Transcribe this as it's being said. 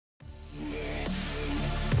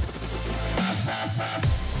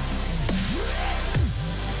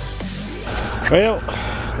Well,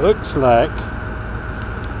 looks like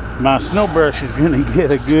my snow brush is gonna get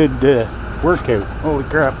a good workout. Holy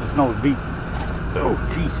crap, the snow's deep. Oh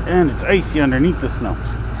jeez, and it's icy underneath the snow.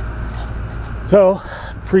 So,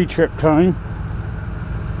 pre-trip time,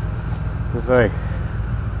 as I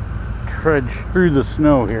trudge through the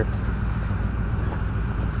snow here.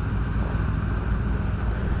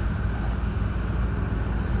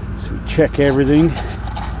 So we check everything.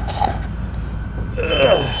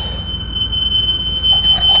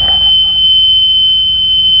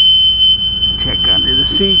 Check under the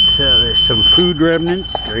seats. There's some food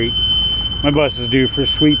remnants. Great. My bus is due for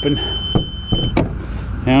sweeping.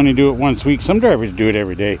 I only do it once a week. Some drivers do it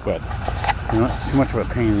every day, but you know, it's too much of a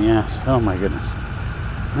pain in the ass. Oh my goodness.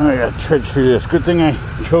 Now I gotta trudge through this. Good thing I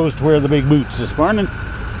chose to wear the big boots this morning.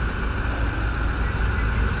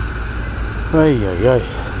 Ay, ay, ay.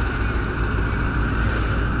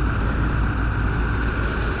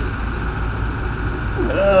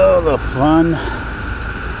 Oh, the fun.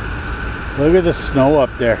 Look at the snow up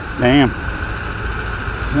there. Damn.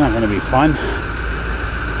 It's not going to be fun.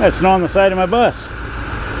 That's snow on the side of my bus.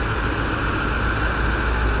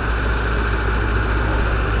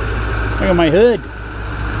 Look at my hood.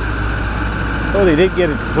 Oh, they did get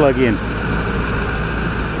it to plug in.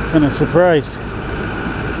 Kind of surprised.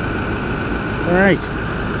 Alright.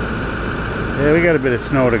 Yeah, we got a bit of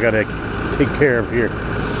snow to gotta take care of here.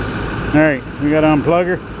 Alright, we got to unplug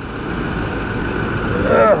her.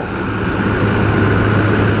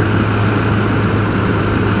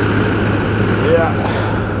 Yeah.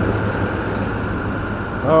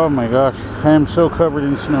 Oh my gosh, I am so covered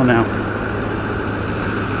in snow now.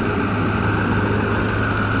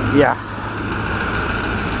 Yeah.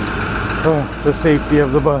 Oh, the safety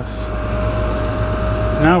of the bus.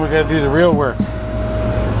 Now we got to do the real work.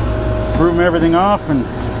 Broom everything off and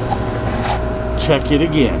check it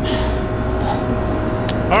again.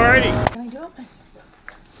 Alrighty. Can I do it?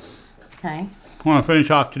 Okay. Want to finish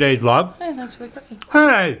off today's vlog? Hey, thanks for the cookie.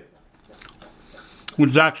 Hey! It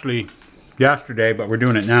was actually yesterday, but we're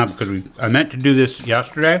doing it now because I meant to do this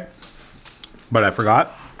yesterday, but I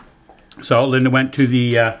forgot. So Linda went to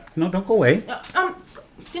the, no, don't go away.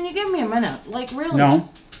 Can you give me a minute? Like, really? No.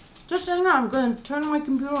 Just hang on, I'm going to turn my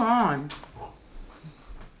computer on.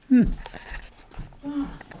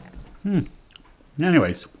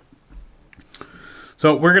 Anyways.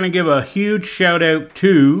 So we're going to give a huge shout out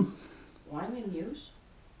to Wine in use?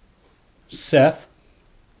 Seth.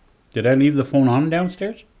 Did I leave the phone on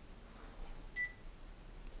downstairs?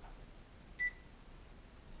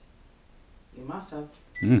 You must have.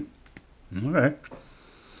 Okay.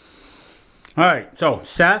 Alright, so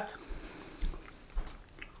Seth.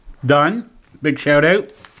 Done. Big shout out.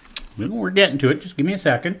 We're getting to it. Just give me a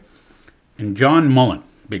second. And John Mullen.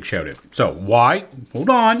 Big shout out. So why? Hold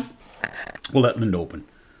on. We'll let Linda open.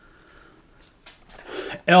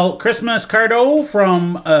 El Christmas Cardo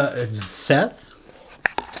from Seth.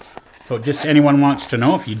 So just anyone wants to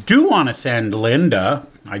know, if you do want to send Linda,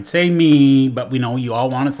 I'd say me, but we know you all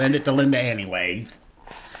want to send it to Linda anyways,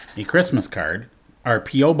 a Christmas card, our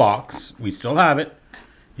P.O. box, we still have it,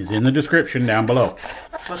 is in the description down below.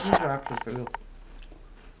 But these are actually for you.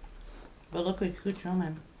 But look at cute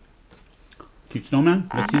snowman. Cute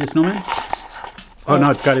snowman? Let's see the snowman. Oh,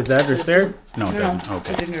 no, it's got his address there? No, it doesn't. No,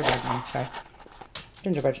 Okay. the gingerbread one, sorry.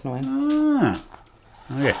 Gingerbread snowman. Ah.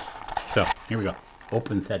 Okay. So, here we go.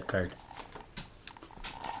 Open said card.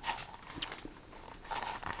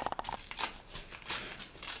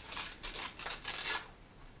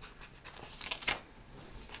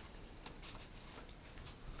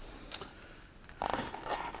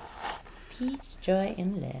 Peace, joy,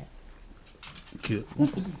 and love. Cute.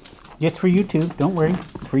 It's for you too. Don't worry.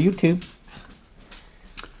 It's for you too.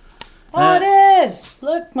 Oh, it is!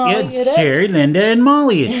 Look, Molly, it is. Jerry, Linda, and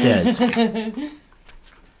Molly, it says.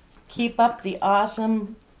 Keep up the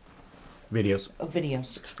awesome Videos.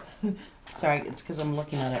 videos. Sorry, it's because I'm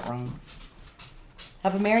looking at it wrong.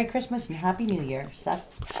 Have a Merry Christmas and Happy New Year, Seth.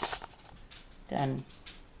 Done.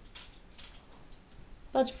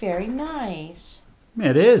 That's very nice.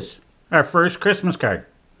 It is. Our first Christmas card.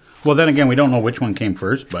 Well, then again, we don't know which one came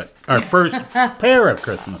first, but our first pair of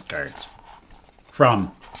Christmas cards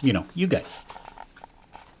from, you know, you guys.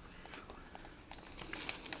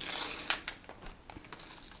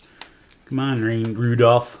 Come on,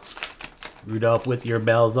 Rudolph. Rudolph with your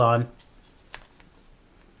bells on.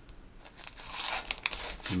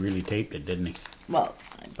 He really taped it, didn't he? Well,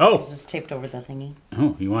 Oh. this is taped over the thingy.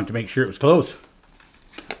 Oh, you wanted to make sure it was closed.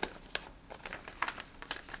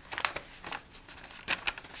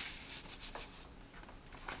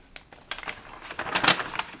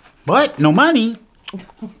 What? No money?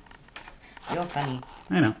 You're funny.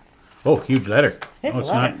 I know. Oh, huge letter. It's oh, a it's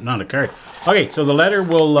letter. not a card. Okay, so the letter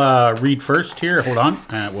we'll read first here. Hold on.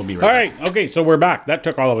 We'll be right All right. Okay, so we're back. That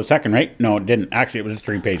took all of a second, right? No, it didn't. Actually, it was a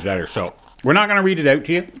 3-page letter. So we're not going to read it out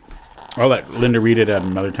to you. I'll let Linda read it at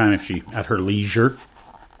another time if she at her leisure.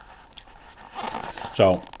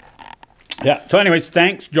 So, yeah. So anyways,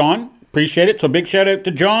 thanks, John. Appreciate it. So big shout out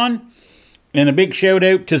to John. And a big shout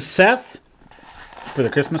out to Seth for the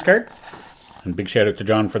Christmas card. And big shout out to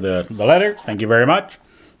John for the letter. Thank you very much.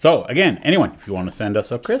 So, again, anyone, if you want to send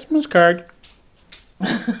us a Christmas card,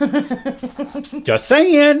 just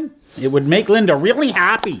saying, it would make Linda really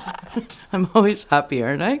happy. I'm always happy,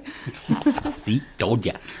 aren't I? See, told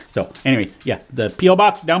ya. So, anyway, yeah, the P.O.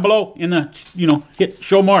 box down below in the, hit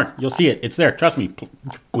show more. You'll see it. It's there. Trust me.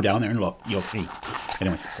 Go down there and look. You'll see.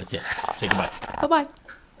 Anyways, that's it. Say goodbye. Bye-bye.